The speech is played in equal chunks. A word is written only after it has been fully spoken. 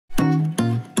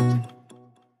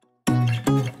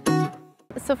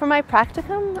So for my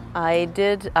practicum,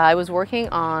 I was working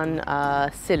on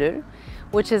Cellule,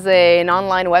 which is an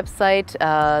online website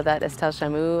that Estelle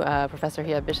Chamou, professor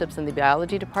here at Bishop's in the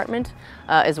biology department,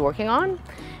 is working on.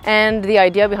 And the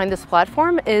idea behind this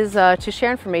platform is to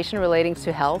share information relating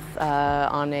to health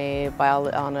on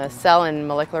a cell and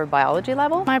molecular biology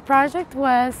level. My project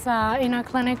was in a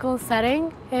clinical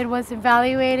setting. It was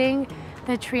evaluating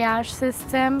the triage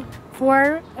system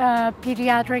for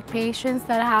pediatric patients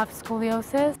that have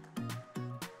scoliosis.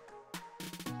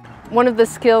 One of the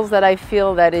skills that I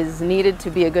feel that is needed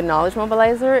to be a good knowledge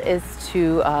mobilizer is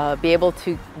to be able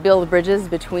to build bridges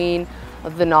between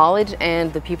the knowledge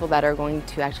and the people that are going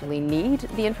to actually need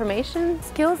the information.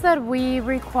 Skills that we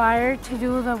require to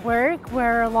do the work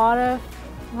were a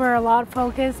lot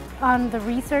focused on the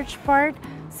research part.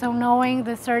 So knowing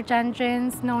the search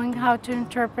engines, knowing how to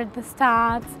interpret the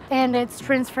stats, and it's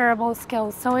transferable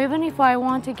skills. So even if I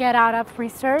want to get out of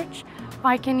research,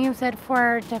 I can use it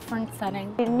for a different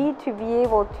setting. You need to be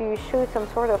able to show some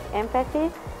sort of empathy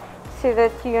so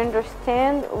that you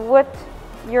understand what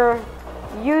your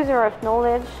user of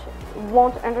knowledge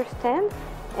won't understand,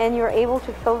 and you're able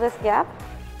to fill this gap.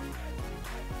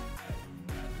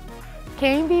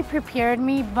 KMB prepared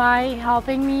me by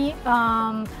helping me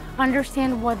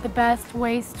understand what the best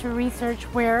ways to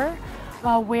research were,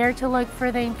 where to look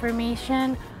for the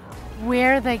information,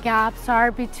 where the gaps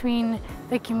are between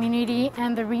the community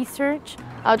and the research.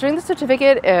 During the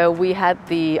certificate, we had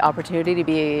the opportunity to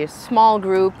be a small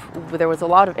group. There was a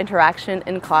lot of interaction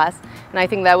in class, and I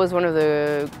think that was one of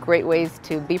the great ways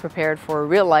to be prepared for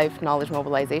real-life knowledge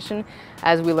mobilization,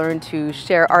 as we learn to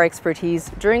share our expertise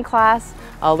during class,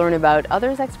 learn about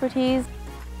others' expertise.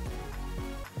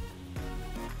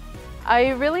 I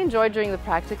really enjoyed during the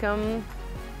practicum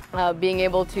being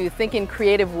able to think in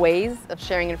creative ways of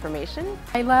sharing information.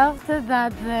 I loved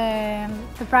that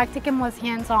the practicum was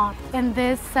hands-on. In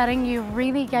this setting, you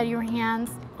really get your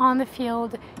hands on the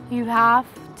field. You have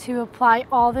to apply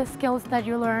all the skills that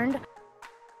you learned.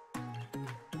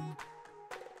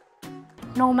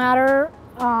 No matter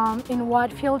in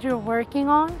what field you're working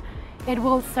on, it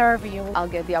will serve you. I'll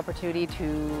get the opportunity to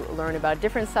learn about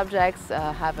different subjects,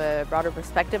 have a broader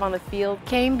perspective on the field.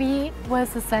 KMB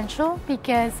was essential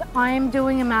because I'm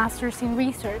doing a master's in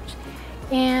research.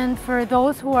 And for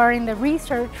those who are in the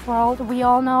research world, we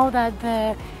all know that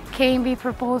the KMB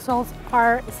proposals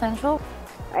are essential.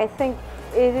 I think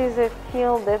it is a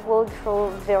field that will grow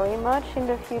very much in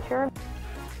the future.